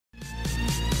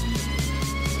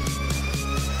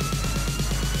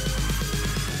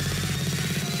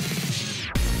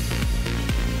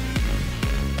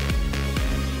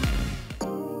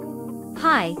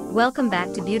Hi, welcome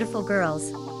back to Beautiful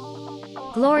Girls.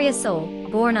 Gloria Sol,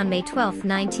 born on May 12,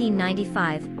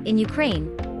 1995, in Ukraine,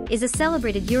 is a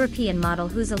celebrated European model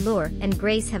whose allure and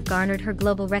grace have garnered her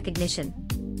global recognition.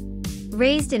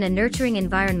 Raised in a nurturing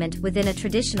environment within a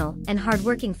traditional and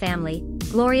hardworking family,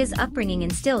 Gloria's upbringing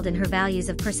instilled in her values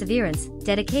of perseverance,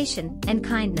 dedication, and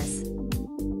kindness.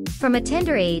 From a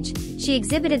tender age, she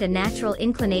exhibited a natural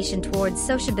inclination towards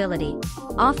sociability,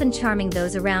 often charming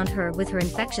those around her with her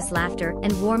infectious laughter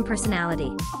and warm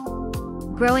personality.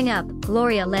 Growing up,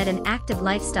 Gloria led an active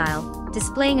lifestyle,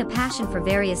 displaying a passion for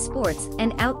various sports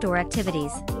and outdoor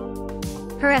activities.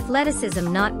 Her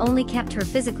athleticism not only kept her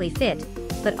physically fit,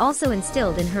 but also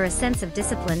instilled in her a sense of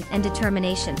discipline and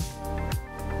determination.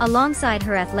 Alongside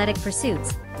her athletic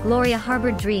pursuits, Gloria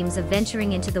harbored dreams of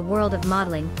venturing into the world of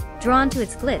modeling, drawn to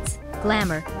its glitz,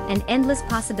 glamour, and endless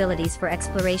possibilities for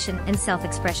exploration and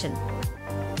self-expression.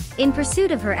 In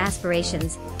pursuit of her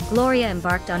aspirations, Gloria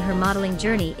embarked on her modeling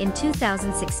journey in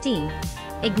 2016,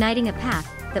 igniting a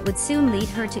path that would soon lead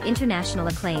her to international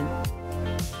acclaim.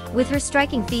 With her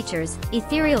striking features,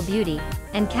 ethereal beauty,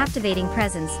 and captivating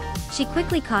presence, she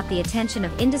quickly caught the attention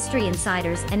of industry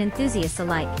insiders and enthusiasts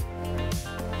alike.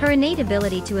 Her innate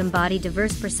ability to embody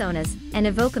diverse personas and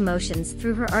evoke emotions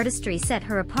through her artistry set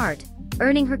her apart,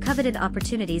 earning her coveted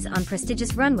opportunities on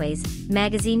prestigious runways,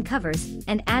 magazine covers,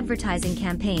 and advertising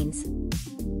campaigns.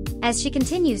 As she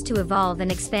continues to evolve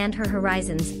and expand her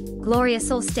horizons, Gloria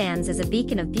Sol stands as a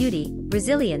beacon of beauty,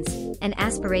 resilience, and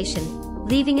aspiration,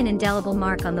 leaving an indelible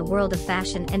mark on the world of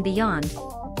fashion and beyond.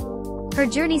 Her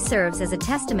journey serves as a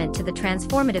testament to the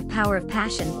transformative power of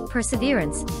passion,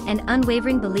 perseverance, and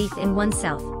unwavering belief in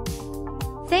oneself.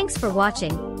 Thanks for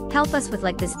watching. Help us with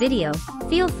this video,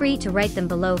 feel free to write them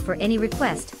below for any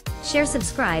request, share,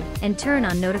 subscribe, and turn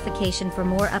on notification for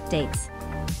more updates.